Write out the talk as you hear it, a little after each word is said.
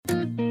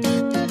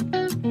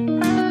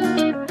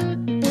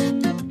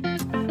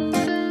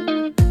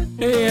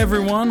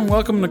everyone.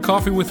 Welcome to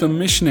Coffee with a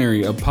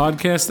Missionary, a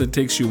podcast that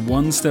takes you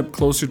one step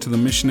closer to the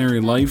missionary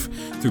life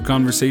through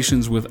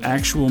conversations with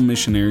actual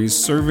missionaries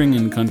serving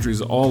in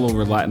countries all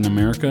over Latin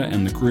America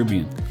and the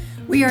Caribbean.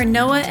 We are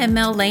Noah and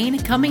Mel Lane,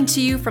 coming to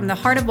you from the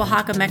heart of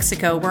Oaxaca,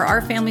 Mexico, where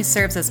our family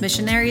serves as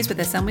missionaries with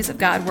Assemblies of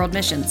God World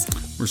Missions.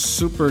 We're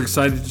super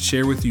excited to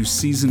share with you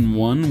Season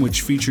 1,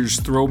 which features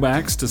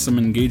throwbacks to some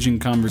engaging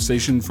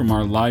conversation from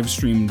our live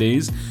stream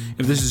days.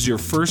 If this is your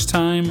first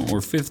time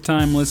or fifth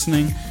time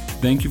listening,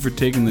 thank you for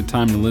taking the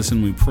time to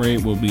listen. We pray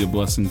it will be a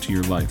blessing to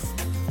your life.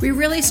 We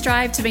really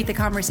strive to make the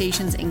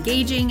conversations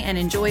engaging and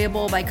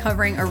enjoyable by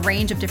covering a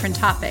range of different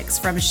topics,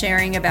 from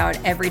sharing about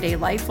everyday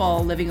life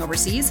while living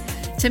overseas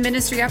to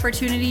ministry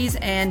opportunities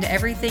and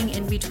everything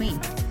in between.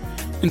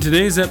 In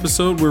today's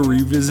episode, we're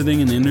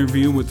revisiting an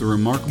interview with the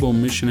remarkable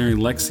missionary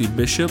Lexie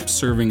Bishop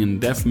serving in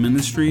deaf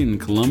ministry in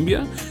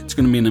Colombia. It's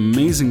going to be an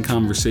amazing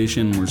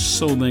conversation. We're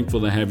so thankful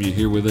to have you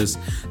here with us.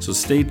 So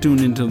stay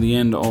tuned until the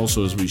end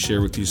also as we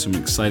share with you some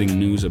exciting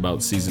news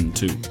about Season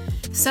 2.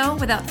 So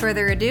without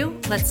further ado,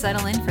 let's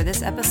settle in for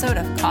this episode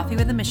of Coffee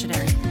with a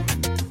Missionary.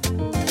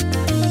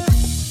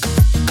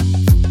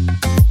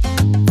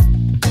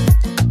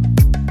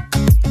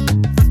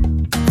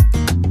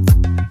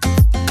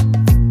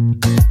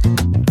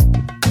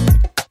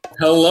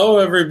 Hello,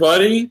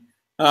 everybody.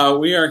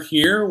 We are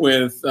here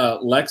with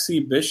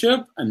Lexie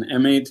Bishop, an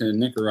MA to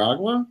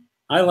Nicaragua.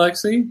 Hi,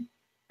 Lexie.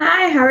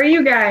 Hi, how are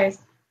you guys?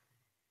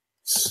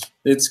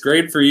 It's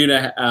great for you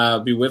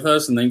to be with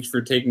us, and thanks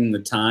for taking the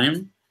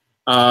time.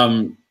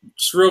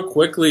 Just real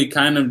quickly,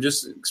 kind of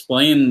just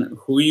explain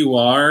who you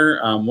are,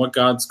 what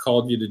God's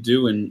called you to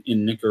do in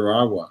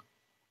Nicaragua.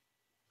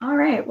 All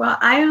right. Well,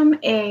 I am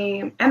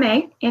a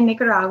MA in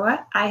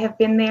Nicaragua. I have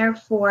been there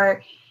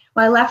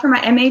I left for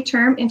my MA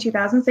term in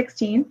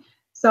 2016,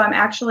 so I'm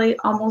actually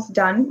almost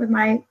done with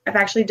I've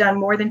actually done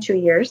more than 2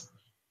 years.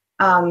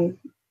 I'm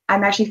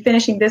actually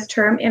finishing this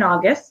term in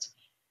August.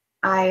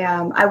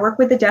 I work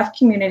with the deaf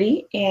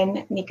community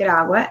in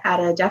Nicaragua at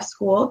a deaf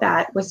school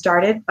that was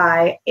started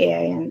by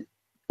a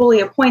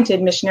fully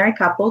appointed missionary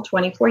couple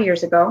 24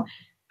 years ago,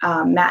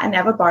 Matt and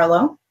Eva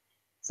Barlow.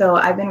 So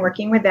I've been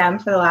working with them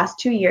for the last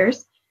 2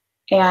 years,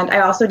 and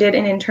I also did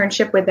an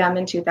internship with them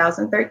in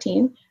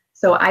 2013.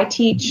 So I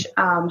teach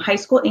high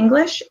school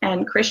English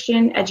and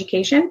Christian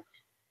education,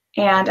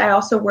 and I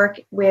also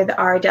work with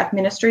our deaf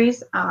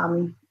ministries.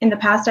 In the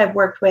past, I've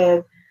worked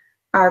with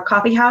our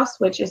coffee house,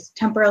 which is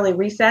temporarily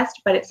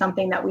recessed, but it's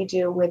something that we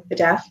do with the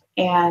deaf,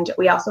 and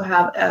we also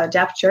have a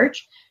deaf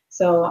church.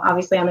 So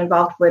obviously I'm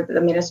involved with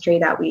the ministry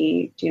that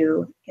we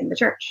do in the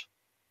church.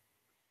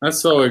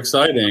 That's so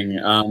exciting.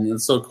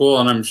 It's so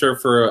cool, and I'm sure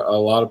for a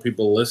lot of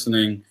people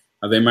listening,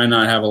 they might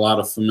not have a lot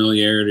of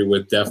familiarity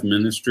with deaf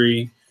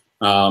ministry.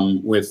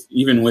 With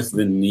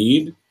the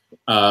need.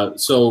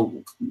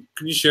 So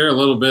could you share a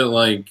little bit,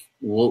 like,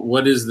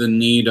 what is the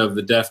need of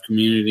the deaf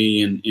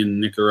community in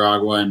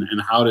Nicaragua,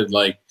 and how did,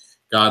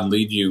 God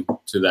lead you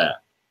to that?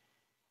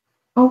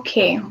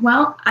 Okay,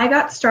 well, I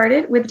got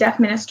started with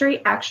deaf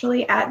ministry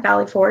actually at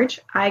Valley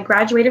Forge. I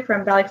graduated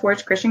from Valley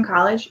Forge Christian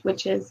College,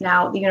 which is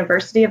now the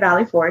University of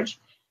Valley Forge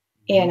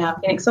in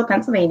Phoenixville,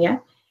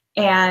 Pennsylvania.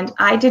 And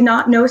I did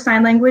not know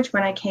sign language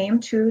when I came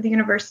to the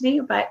university,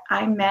 but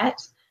I met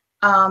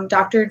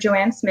Dr.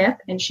 Joanne Smith,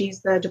 and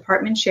she's the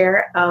department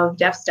chair of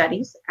deaf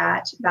studies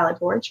at Valley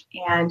Forge,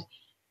 and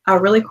a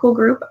really cool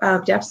group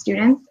of deaf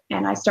students.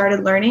 And I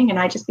started learning, and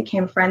I just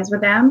became friends with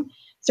them,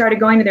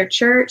 started going to their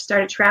church,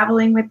 started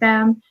traveling with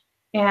them,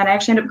 and I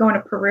actually ended up going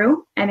to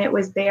Peru. And it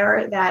was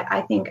there that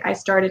I think I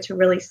started to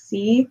really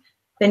see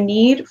the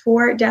need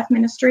for deaf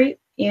ministry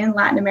in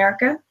Latin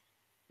America,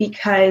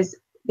 because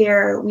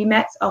we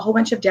met a whole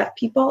bunch of deaf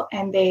people,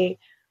 and they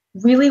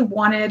really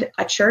wanted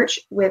a church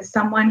with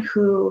someone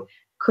who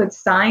could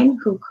sign,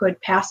 who could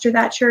pastor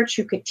that church,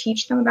 who could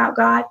teach them about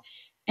God.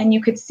 And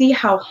you could see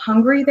how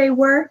hungry they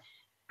were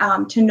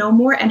to know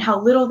more, and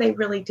how little they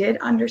really did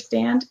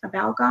understand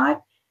about God.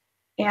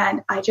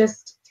 And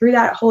through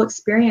that whole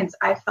experience,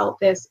 I felt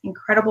this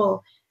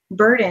incredible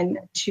burden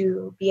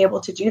to be able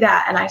to do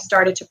that. And I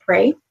started to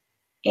pray.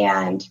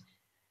 And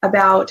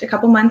about a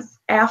couple months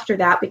after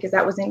that, because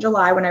that was in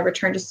July when I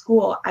returned to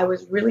school, I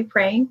was really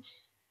praying.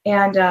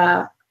 And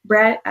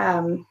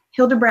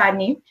Hilda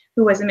Bradney,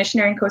 who was a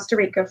missionary in Costa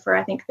Rica for,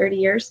 I think, 30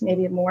 years,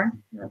 maybe more.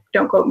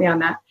 Don't quote me on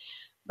that.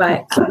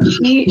 But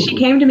she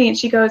came to me and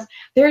she goes,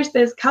 there's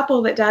this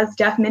couple that does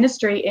deaf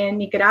ministry in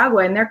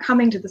Nicaragua, and they're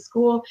coming to the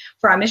school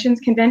for our missions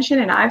convention,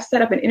 and I've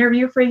set up an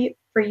interview for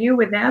you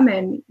with them,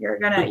 and you're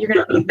gonna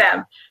meet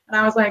them. And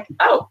I was like,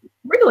 oh,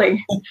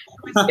 really?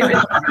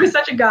 It was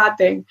such a God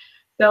thing.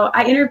 So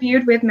I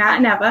interviewed with Matt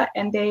and Eva,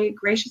 and they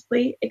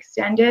graciously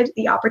extended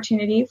the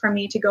opportunity for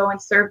me to go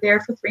and serve there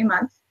for 3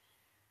 months.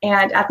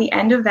 And at the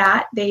end of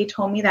that, they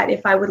told me that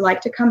if I would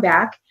like to come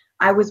back,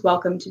 I was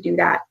welcome to do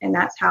that. And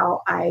that's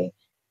how I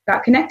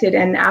got connected.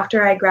 And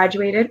after I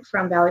graduated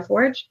from Valley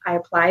Forge, I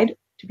applied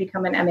to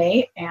become an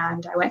MA,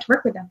 and I went to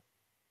work with them.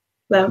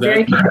 So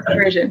very curious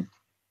version.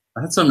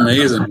 That's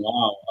amazing.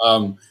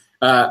 Wow.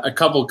 A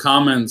couple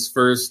comments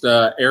first.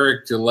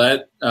 Eric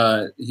Gillette,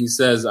 he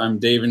says, I'm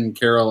David and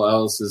Carol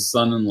Ellis's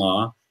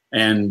son-in-law,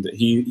 and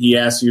he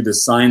asked you to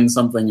sign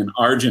something in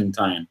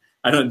Argentine.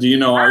 Do you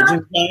know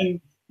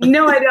Argentine?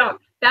 No, I don't.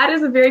 That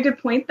is a very good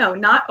point, though.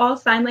 Not all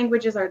sign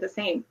languages are the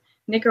same.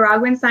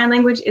 Nicaraguan sign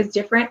language is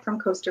different from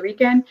Costa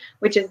Rican,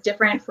 which is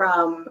different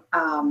from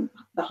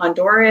the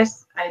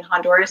Honduras. In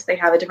Honduras, they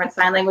have a different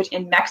sign language.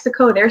 In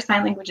Mexico, their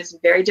sign language is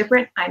very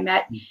different. I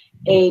met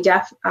a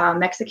deaf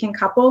Mexican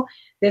couple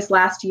this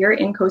last year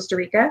in Costa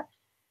Rica,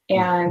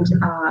 and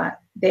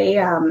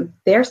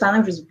their sign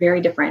language is very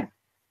different.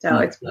 So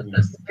it's a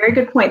very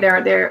good point.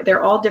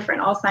 They're all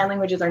different. All sign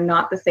languages are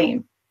not the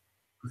same.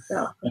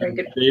 So very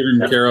good. Dave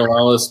and Carol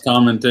Ellis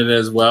commented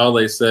as well.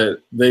 They said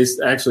they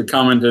actually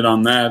commented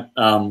on that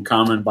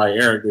comment by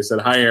Eric. They said,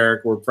 "Hi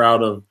Eric, we're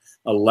proud of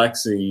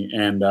Lexie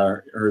and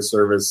her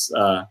service."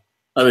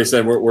 They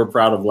said we're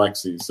proud of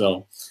Lexie.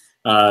 So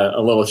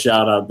a little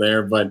shout out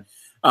there. But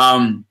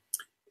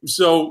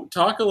so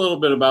talk a little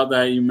bit about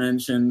that. You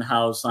mentioned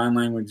how sign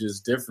language is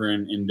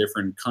different in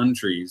different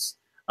countries.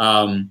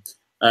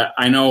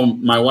 I know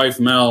my wife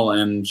Mel,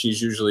 and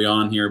she's usually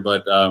on here,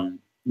 but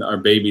our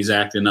baby's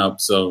acting up,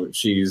 so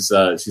she's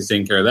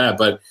taking care of that.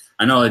 But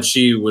I know that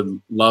she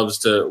wants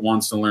to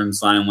learn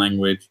sign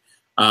language.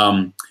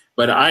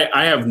 But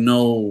I have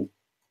no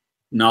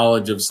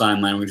knowledge of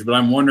sign language, but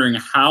I'm wondering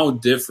how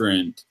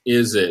different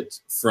is it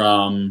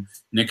from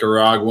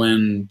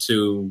Nicaraguan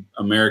to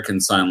American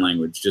Sign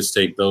Language? Just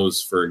take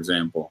those, for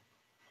example.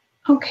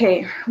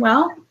 Okay,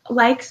 well,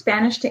 like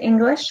Spanish to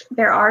English,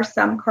 there are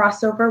some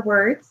crossover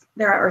words.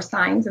 There are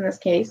signs in this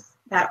case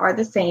that are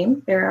the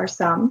same. There are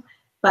some,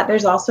 but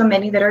there's also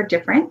many that are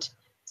different.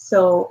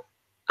 So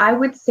I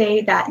would say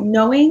that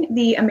knowing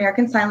the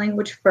American Sign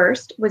Language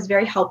first was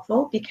very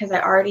helpful because I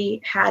already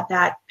had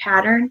that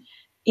pattern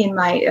in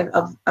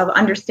of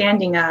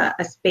understanding a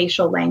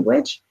spatial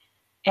language.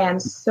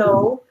 And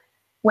so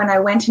when I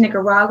went to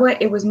Nicaragua,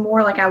 it was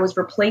more like I was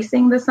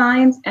replacing the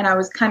signs, and I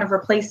was kind of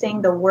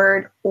replacing the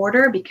word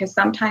order, because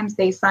sometimes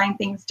they sign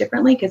things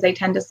differently because they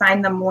tend to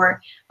sign them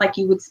more like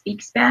you would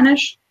speak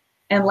Spanish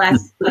and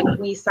less like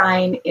we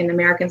sign in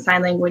American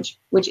Sign Language,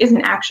 which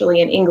isn't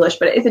actually in English,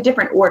 but it's a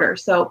different order.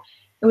 So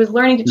it was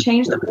learning to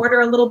change the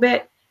order a little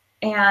bit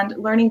and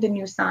learning the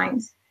new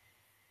signs.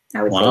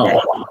 I would say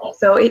that.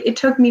 So it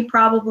took me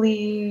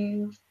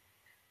probably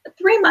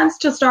 3 months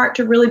to start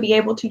to really be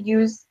able to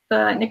use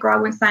the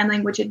Nicaraguan Sign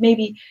Language. It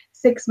maybe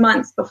 6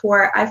 months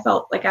before I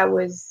felt like I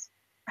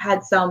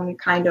had some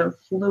kind of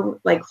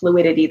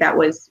fluidity that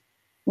was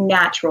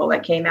natural,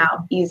 that came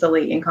out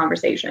easily in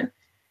conversation.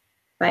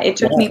 But it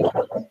took me.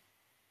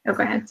 Oh,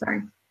 go ahead.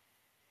 Sorry.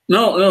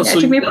 No. Yeah, so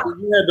you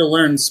had to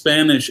learn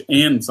Spanish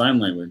and sign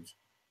language.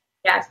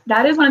 Yes,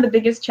 that is one of the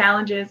biggest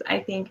challenges, I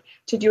think,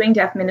 to doing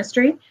deaf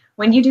ministry.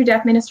 When you do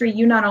deaf ministry,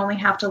 you not only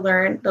have to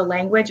learn the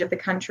language of the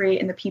country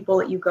and the people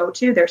that you go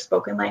to, their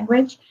spoken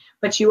language,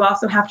 but you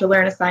also have to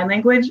learn a sign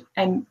language,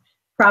 and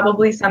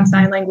probably some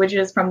sign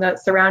languages from the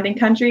surrounding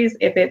countries.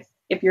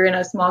 If you're in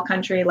a small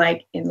country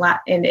like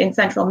in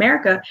Central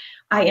America,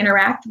 I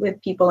interact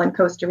with people in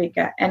Costa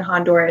Rica and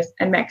Honduras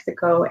and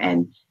Mexico,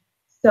 and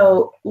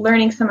so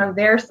learning some of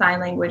their sign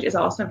language is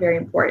also very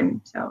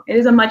important. So it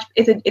is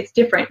it's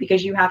different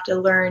because you have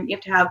to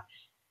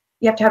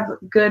have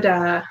good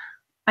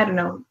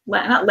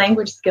not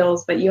language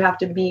skills, but you have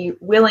to be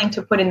willing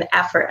to put in the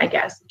effort, I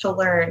guess, to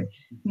learn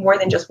more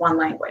than just one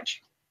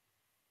language.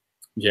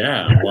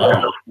 Yeah,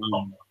 wow.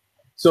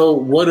 So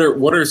what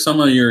are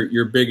some of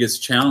your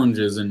biggest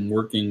challenges in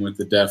working with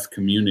the deaf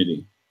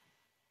community?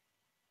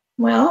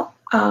 Well,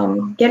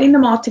 getting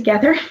them all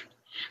together.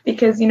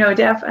 Because,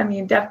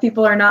 deaf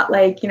people are not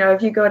like,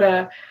 if you go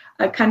to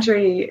a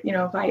country,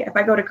 if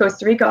I go to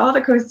Costa Rica,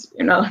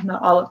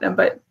 not all of them,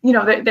 but,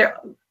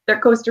 they're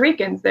Costa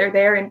Ricans. They're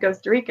there in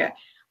Costa Rica.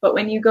 But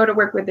when you go to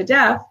work with the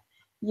deaf,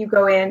 you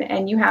go in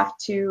and you have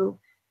to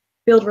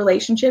build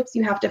relationships.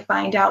 You have to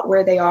find out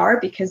where they are,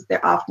 because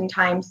they're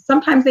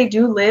sometimes they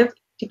do live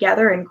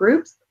together in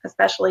groups,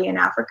 especially in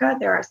Africa.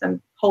 There are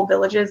some whole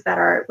villages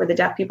where the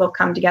deaf people have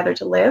come together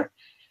to live.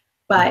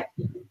 But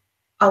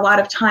a lot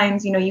of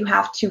times, you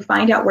have to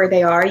find out where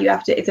they are.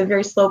 It's a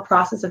very slow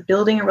process of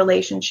building a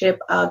relationship,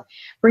 of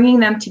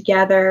bringing them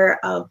together,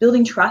 of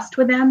building trust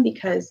with them,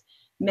 because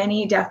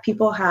many deaf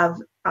people have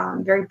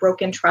very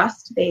broken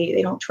trust.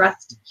 They don't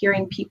trust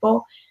hearing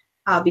people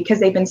because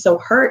they've been so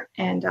hurt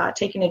and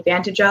taken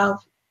advantage of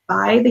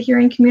by the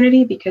hearing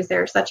community, because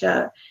they're such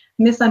a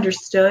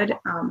misunderstood,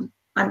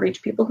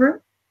 unreached people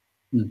group.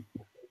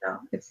 So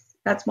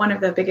that's one of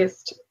the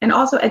biggest. And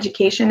also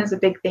education is a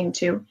big thing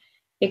too.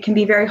 It can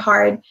be very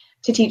hard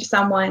to teach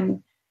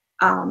someone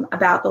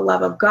about the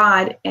love of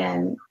God,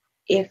 and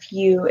if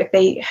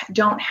they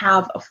don't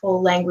have a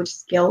full language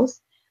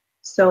skills.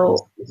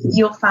 So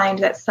you'll find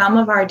that some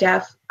of our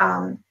deaf,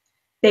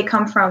 they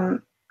come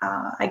from,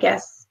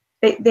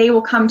 they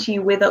will come to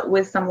you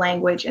with some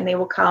language, and they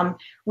will come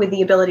with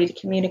the ability to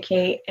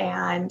communicate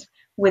and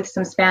with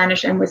some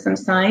Spanish and with some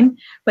sign.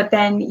 But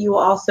then you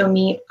also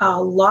meet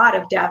a lot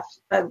of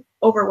an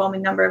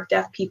overwhelming number of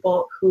deaf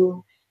people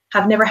who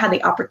have never had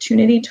the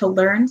opportunity to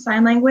learn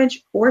sign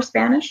language or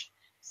Spanish.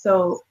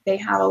 So they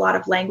have a lot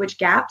of language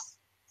gaps.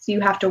 So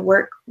you have to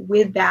work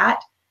with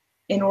that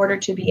in order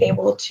to be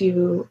able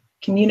to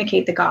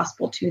communicate the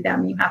gospel to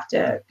them. You have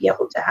to be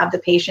able to have the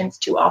patience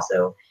to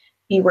also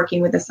be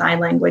working with the sign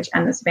language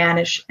and the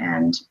Spanish,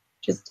 and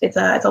just it's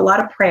a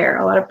lot of prayer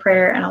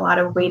and a lot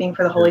of waiting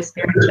for the Holy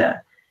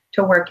Spirit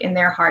to work in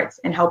their hearts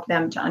and help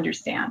them to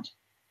understand.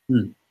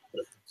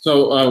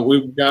 So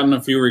we've gotten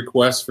a few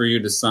requests for you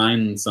to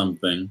sign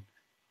something.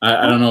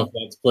 I don't know if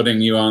that's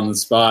putting you on the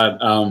spot,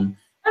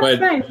 but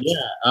nice.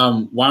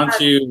 Why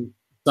don't you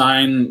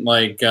sign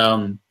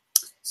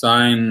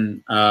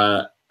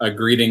a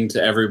greeting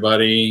to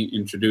everybody,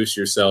 introduce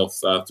yourself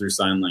through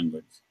sign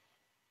language.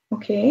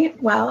 Okay,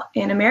 well,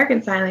 in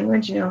American Sign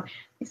Language,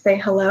 we say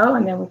hello,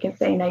 and then we can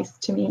say nice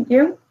to meet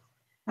you.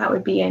 That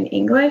would be in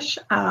English.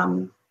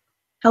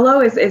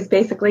 Hello is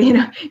basically,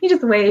 you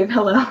just wave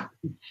hello.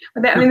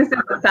 But this is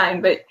the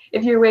sign, but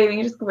if you're waving,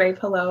 you just wave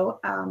hello.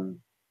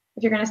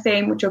 If you're going to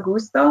say mucho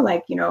gusto,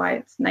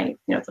 it's nice,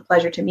 it's a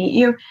pleasure to meet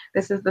you,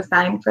 this is the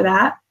sign for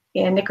that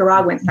in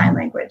Nicaraguan Sign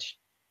Language.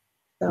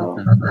 So,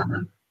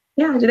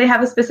 do they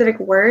have a specific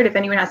word? If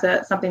anyone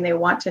has something they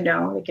want to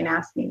know, they can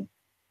ask me.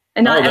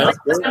 And not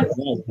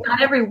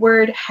every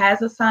word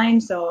has a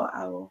sign, so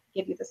I'll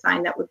give you the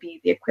sign that would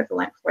be the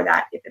equivalent for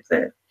that. If it's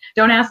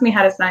don't ask me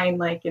how to sign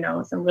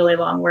some really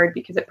long word,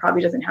 because it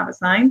probably doesn't have a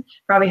sign.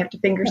 Probably have to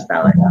finger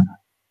spell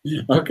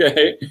it.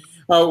 Okay.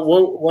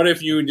 What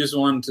if you just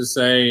wanted to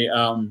say, we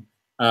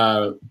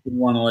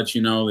want to let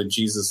you know that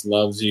Jesus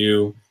loves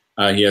you.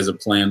 He has a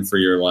plan for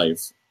your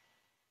life.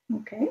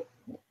 Okay.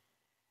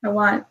 I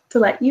want to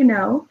let you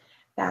know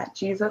that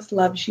Jesus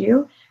loves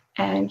you,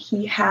 and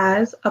he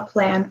has a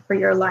plan for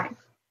your life.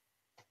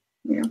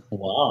 Yeah.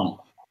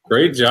 Wow.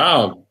 Great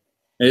job.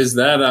 Is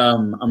that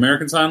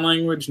American Sign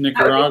Language,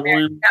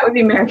 Nicaraguan? That would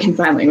be American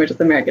Sign Language. It's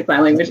American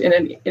Sign Language in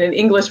an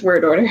English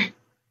word order.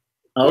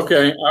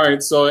 Okay. All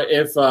right. So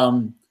if,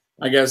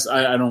 I guess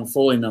I don't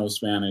fully know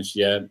Spanish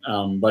yet,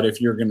 but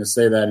if you're going to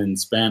say that in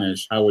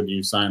Spanish, how would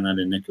you sign that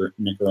in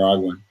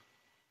Nicaraguan?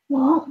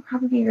 Well,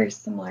 probably very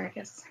similar, I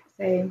guess.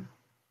 Say,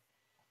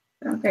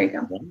 there you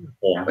go.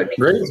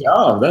 Great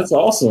job. That's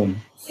awesome.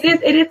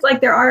 It is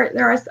like there are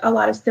a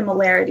lot of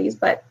similarities,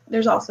 but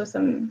there's also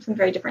some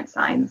very different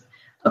signs.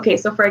 Okay,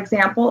 so for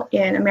example,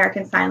 in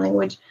American Sign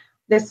Language,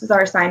 this is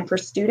our sign for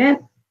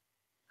student.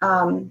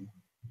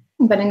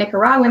 But in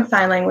Nicaraguan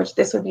Sign Language,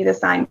 this would be the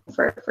sign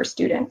for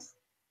students.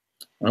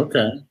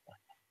 Okay.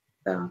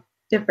 So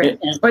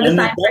different.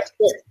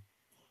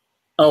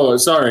 Oh,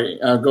 sorry.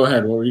 Go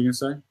ahead. What were you going to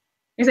say?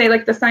 You say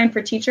the sign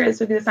for teacher. This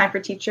would be the sign for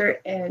teacher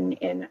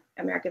in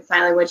American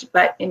Sign Language,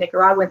 but in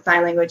Nicaraguan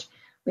Sign Language,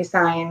 we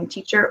sign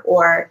teacher,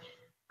 or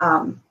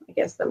I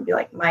guess that would be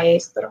like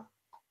maestro.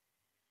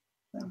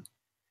 So.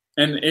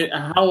 And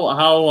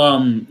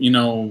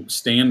how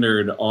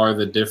standard are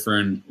the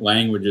different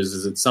languages?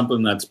 Is it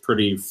something that's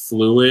pretty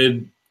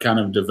fluid, kind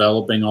of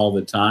developing all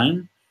the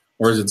time,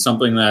 or is it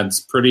something that's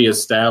pretty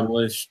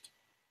established?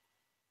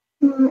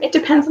 It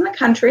depends on the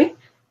country,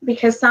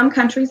 because some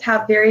countries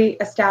have very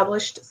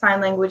established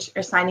sign language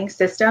or signing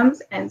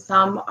systems, and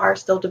some are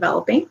still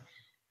developing.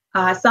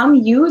 Some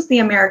use the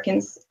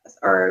Americans,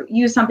 or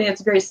use something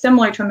that's very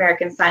similar to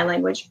American Sign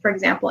Language. For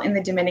example, in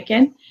the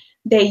Dominican,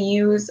 they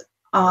use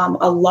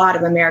a lot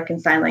of American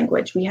Sign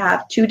Language. We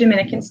have 2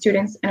 Dominican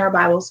students in our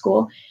Bible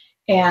school,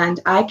 and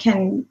I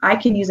can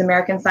use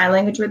American Sign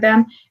Language with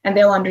them, and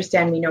they'll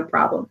understand me no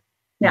problem.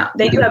 Now,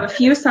 they do have a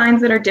few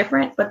signs that are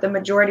different, but the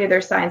majority of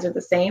their signs are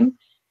the same,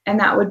 and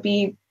that would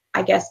be,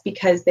 I guess,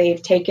 because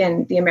they've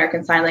taken the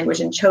American Sign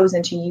Language and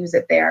chosen to use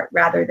it there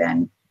rather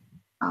than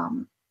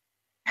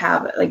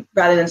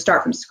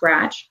start from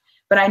scratch.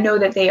 But I know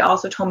that they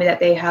also told me that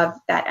they have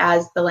that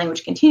as the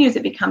language continues,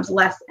 it becomes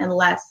less and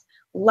less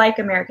like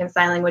American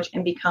Sign Language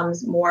and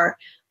becomes more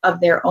of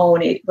their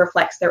own. It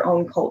reflects their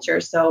own culture.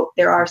 So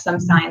there are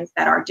some signs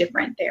that are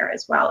different there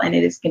as well. And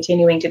it is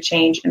continuing to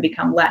change and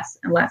become less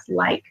and less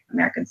like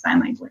American Sign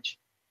Language.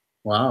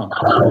 Wow.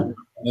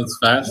 That's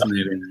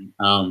fascinating.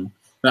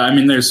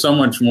 There's so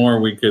much more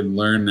we could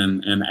learn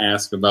and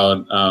ask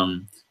about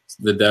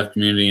the deaf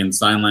community and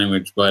sign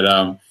language, but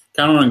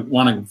kind of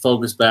want to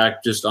focus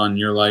back just on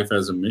your life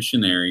as a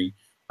missionary.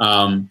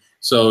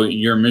 So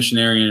you're a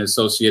missionary and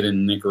associate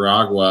in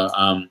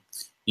Nicaragua.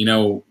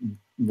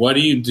 What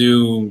do you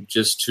do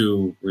just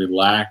to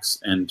relax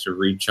and to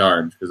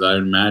recharge? Because I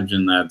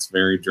imagine that's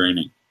very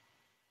draining.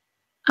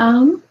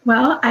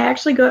 Well, I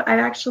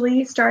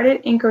actually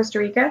started in Costa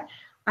Rica.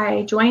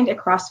 I joined a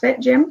CrossFit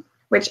gym,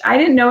 which I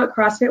didn't know what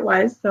CrossFit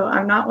was, so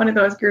I'm not one of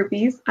those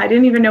groupies. I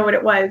didn't even know what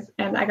it was,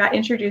 and I got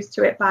introduced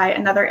to it by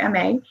another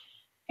MA,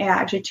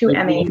 actually 2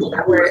 MAs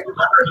that were.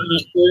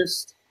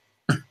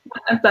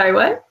 I'm sorry,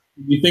 what?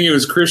 You think it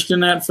was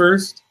Christian at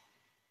first?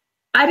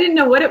 I didn't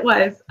know what it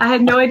was. I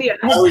had no idea.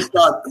 I always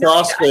thought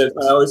CrossFit.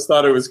 I always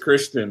thought it was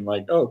Christian,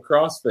 like, oh,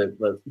 CrossFit,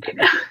 but.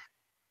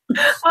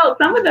 Well,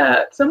 some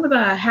of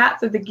the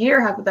hats or the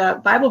gear have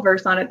the Bible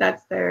verse on it.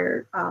 That's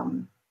their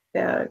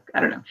I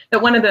don't know,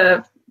 that one of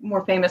the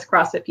more famous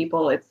CrossFit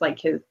people. It's like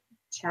his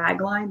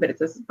tagline, but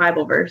it's a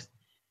Bible verse.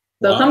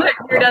 So some of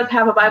the gear does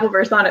have a Bible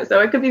verse on it, so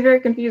it could be very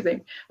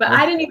confusing. But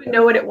I didn't even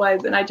know what it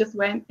was, and I just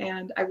went,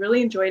 and I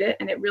really enjoyed it,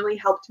 and it really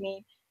helped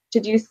me to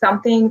do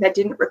something that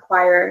didn't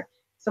require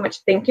so much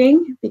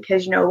thinking,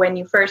 because when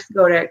you first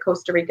go to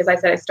Costa Rica, as I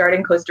said, I started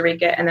in Costa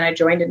Rica, and then I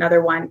joined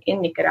another one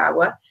in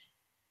Nicaragua,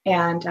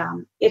 and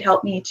it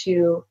helped me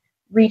to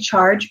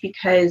recharge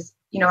because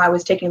I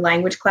was taking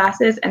language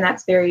classes, and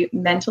that's very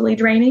mentally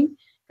draining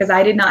because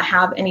I did not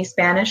have any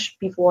Spanish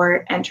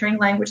before entering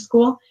language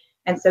school.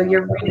 And so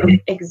you're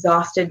really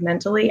exhausted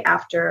mentally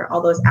after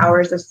all those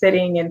hours of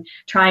sitting and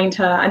trying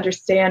to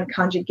understand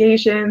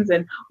conjugations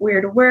and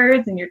weird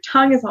words, and your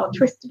tongue is all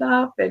twisted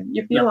up and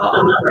you feel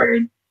all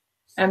awkward.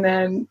 And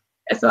then,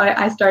 so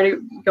I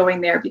started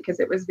going there because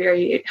it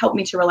helped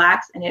me to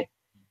relax. And it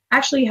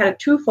actually had a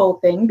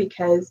twofold thing,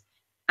 because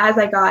as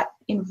I got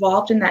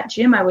involved in that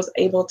gym, I was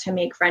able to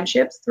make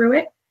friendships through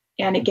it.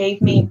 And it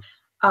gave me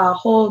a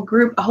whole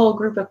group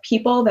of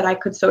people that I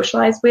could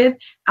socialize with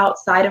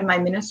outside of my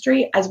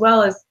ministry, as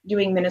well as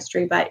doing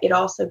ministry. But it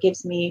also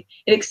gives me,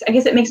 I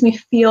guess it makes me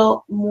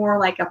feel more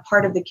like a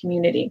part of the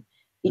community,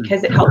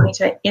 because it helped me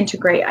to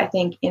integrate, I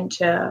think,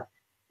 into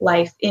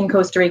life in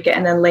Costa Rica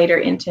and then later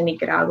into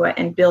Nicaragua,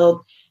 and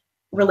build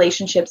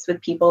relationships with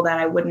people that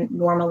I wouldn't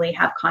normally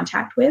have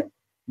contact with.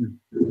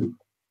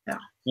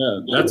 Yeah,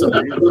 that's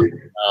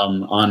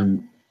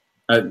amazing.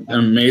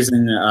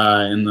 Amazing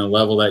in the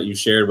level that you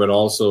shared, but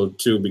also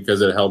too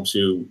because it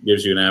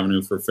gives you an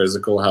avenue for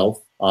physical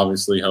health.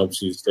 Obviously, helps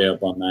you stay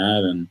up on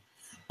that,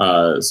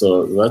 and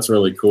so that's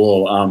really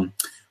cool.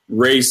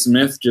 Ray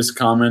Smith just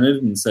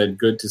commented and said,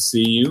 "Good to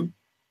see you."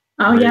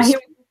 Oh, Ray, yeah, he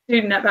was a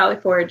student at Valley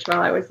Forge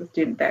while I was a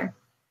student there.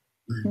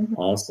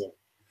 Awesome.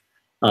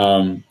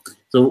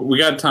 So we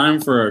got time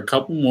for a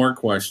couple more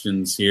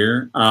questions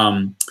here,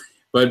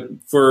 but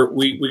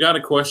we got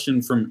a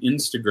question from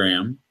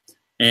Instagram.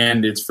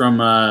 And it's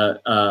from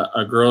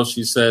a girl.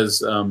 She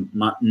says,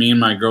 me and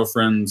my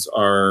girlfriends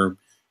are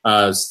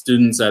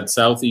students at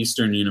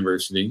Southeastern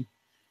University,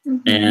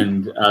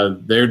 and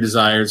their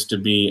desires to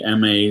be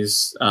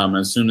MAs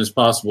as soon as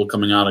possible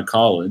coming out of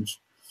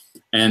college.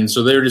 And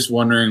so they're just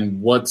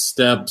wondering what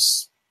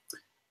steps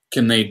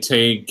can they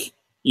take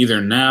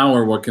either now,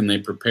 or what can they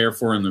prepare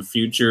for in the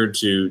future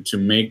to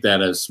make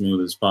that as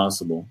smooth as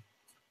possible.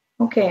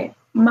 Okay.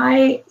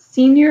 My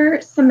senior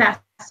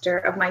semester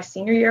of my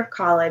senior year of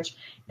college,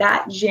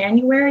 that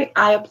January,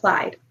 I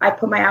applied. I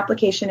put my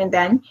application in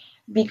then,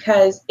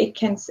 because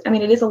it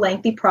is a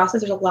lengthy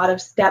process. There's a lot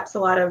of steps, a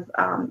lot of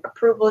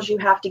approvals you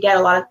have to get,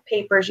 a lot of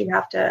papers you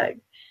have to,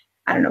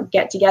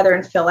 get together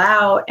and fill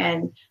out.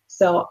 And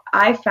so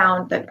I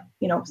found that,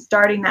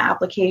 starting that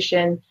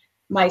application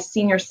my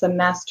senior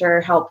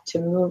semester helped to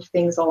move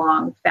things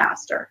along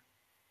faster.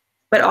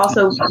 But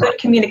also good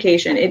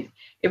communication.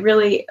 It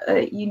really,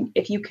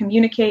 if you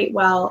communicate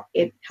well,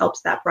 it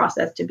helps that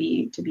process to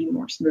be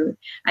more smooth.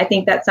 I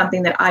think that's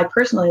something that I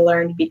personally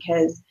learned,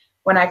 because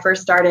when I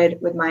first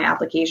started with my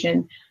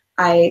application,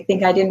 I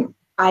think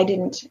I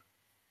didn't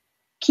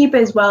keep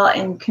as well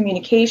in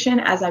communication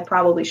as I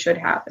probably should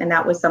have, and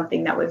that was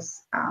something that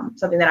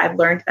I've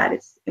learned, that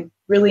it's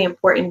really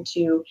important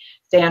to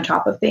stay on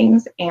top of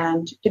things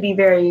and to be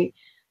very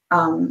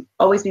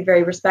always be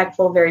very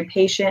respectful, very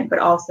patient, but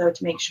also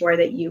to make sure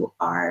that you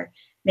are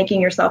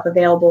making yourself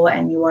available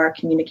and you are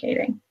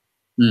communicating.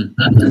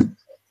 Staying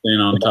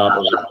on top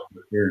of it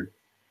here.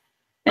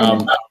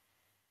 And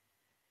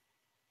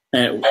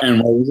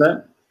what was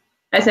that?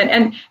 I said,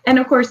 and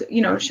of course,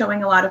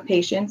 showing a lot of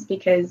patience,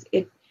 because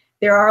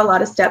there are a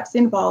lot of steps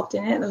involved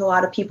in it. There's a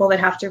lot of people that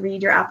have to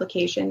read your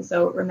application.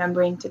 So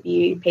remembering to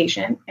be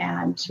patient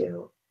and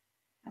to,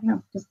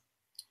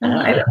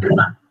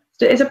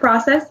 it's a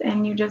process,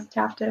 and you just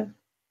have to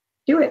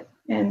do it,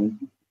 and,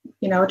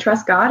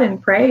 trust God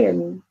and pray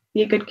and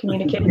be a good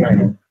communicator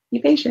and be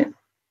patient.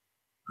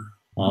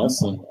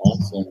 Awesome.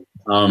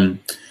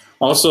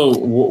 Also,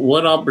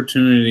 what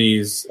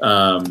opportunities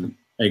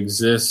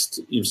exist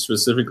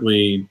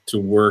specifically to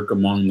work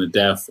among the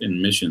deaf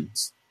in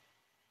missions?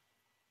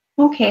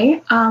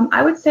 Okay,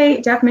 I would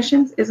say deaf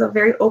missions is a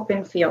very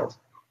open field,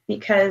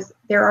 because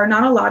there are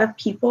not a lot of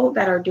people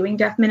that are doing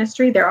deaf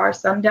ministry. There are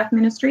some deaf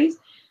ministries,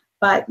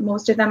 but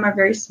most of them are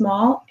very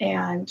small.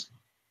 And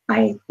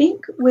I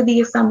think with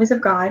the Assemblies of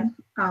God,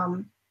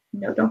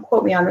 don't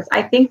quote me on this,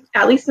 I think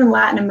at least in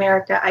Latin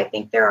America, I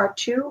think there are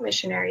two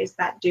missionary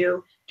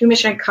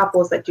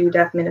couples that do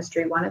deaf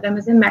ministry. One of them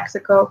is in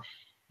Mexico,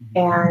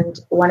 and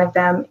one of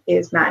them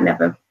is Matt and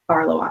Eva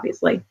Barlow,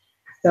 obviously.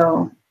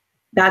 So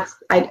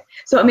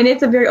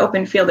it's a very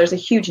open field. There's a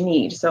huge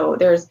need. So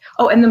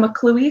and the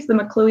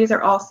McClueys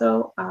are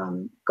also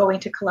going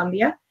to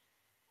Colombia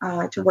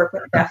to work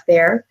with deaf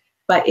there.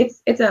 But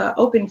it's an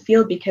open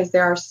field, because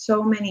there are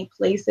so many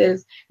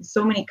places,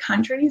 so many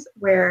countries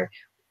where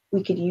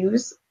we could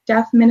use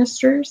deaf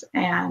ministers,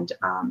 and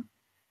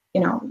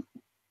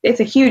it's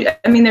a huge,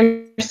 I mean,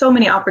 there's so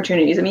many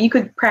opportunities. I mean, you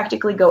could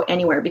practically go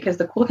anywhere, because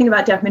the cool thing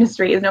about deaf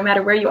ministry is no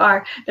matter where you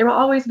are, there will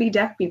always be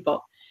deaf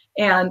people.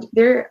 And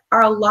there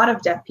are a lot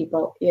of deaf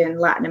people in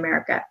Latin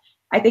America.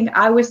 I think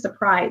I was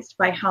surprised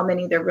by how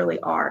many there really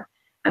are.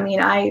 I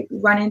mean, I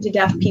run into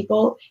deaf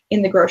people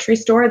in the grocery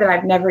store that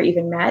I've never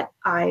even met.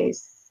 I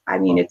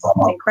mean, it's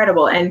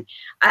incredible. And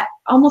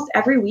almost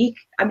every week,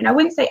 I mean, I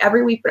wouldn't say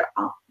every week, but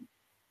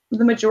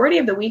the majority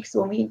of the weeks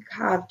when we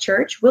have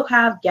church, we'll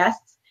have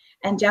guests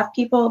and deaf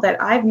people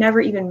that I've never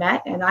even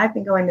met. And I've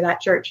been going to that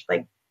church,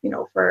 like,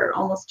 for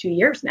almost 2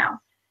 years now.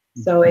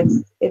 So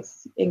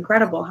it's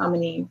incredible how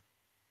many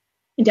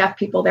deaf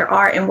people there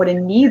are and what a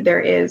need there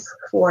is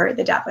for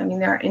the deaf. I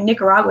mean, in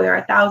Nicaragua, there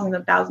are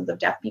thousands of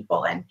deaf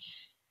people, and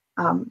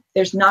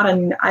there's not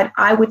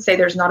I would say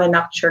there's not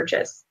enough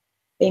churches.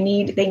 They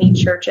need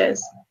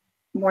churches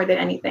more than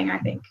anything, I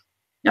think.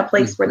 A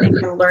place where they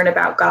can learn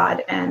about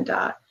God and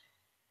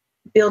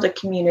build a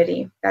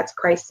community that's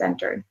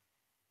Christ-centered.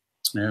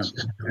 Yeah,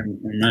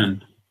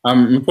 amen.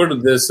 I'm going to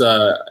put this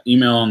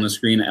email on the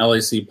screen,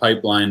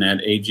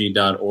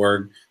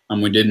 lacpipeline@ag.org.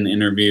 We did an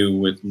interview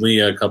with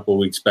Leah a couple of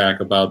weeks back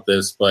about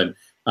this, but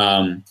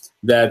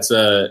that's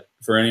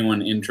for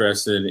anyone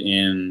interested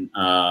in,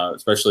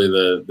 especially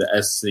the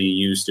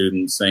SCU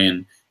students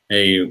saying,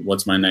 hey,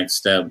 what's my next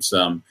steps?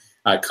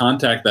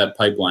 Contact that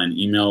pipeline,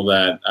 email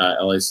that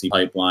LAC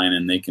pipeline,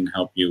 and they can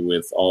help you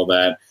with all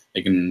that.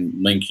 They can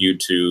link you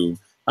to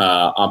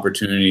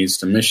opportunities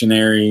to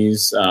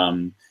missionaries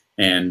and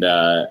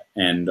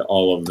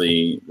all of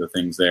the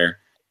things there.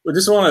 We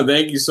just want to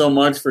thank you so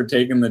much for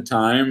taking the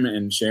time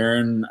and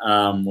sharing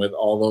with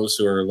all those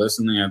who are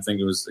listening. I think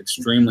it was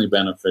extremely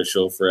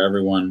beneficial for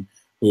everyone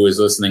who is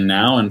listening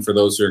now and for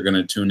those who are going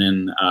to tune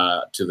in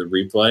to the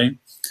replay.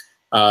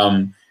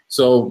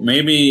 So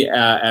maybe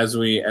as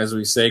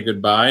we say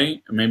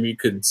goodbye, maybe you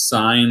could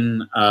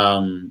sign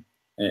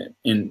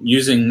in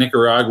using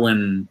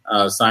Nicaraguan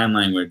sign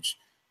language.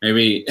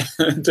 Maybe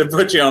to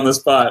put you on the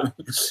spot,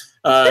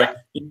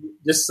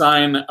 just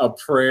sign a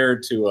prayer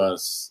to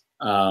us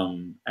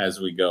as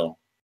we go.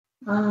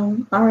 All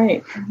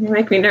right. You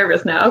make me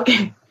nervous now.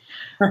 Okay.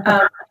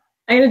 I'm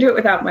going to do it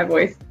without my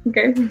voice.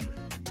 Okay.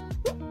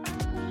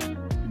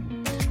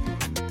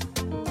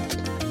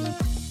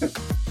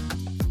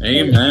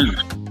 Amen.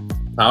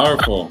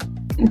 Powerful.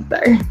 I'm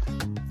sorry.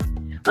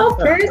 Well,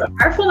 prayer is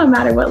powerful no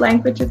matter what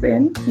language it's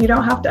in. You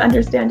don't have to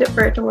understand it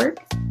for it to work.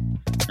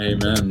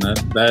 Amen.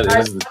 That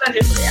is the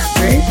understand,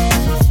 right?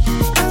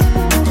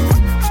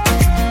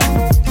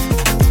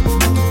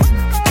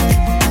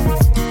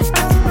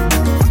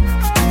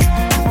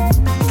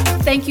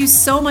 Thank you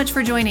so much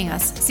for joining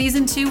us.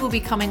 Season 2 will be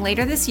coming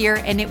later this year,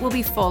 and it will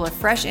be full of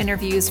fresh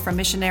interviews from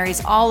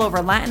missionaries all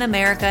over Latin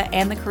America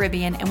and the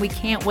Caribbean, and we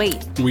can't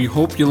wait. We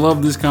hope you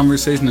loved this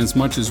conversation as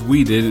much as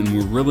we did, and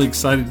we're really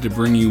excited to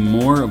bring you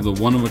more of the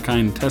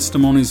one-of-a-kind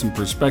testimonies and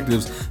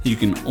perspectives that you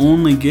can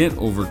only get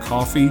over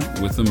coffee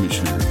with a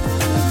missionary.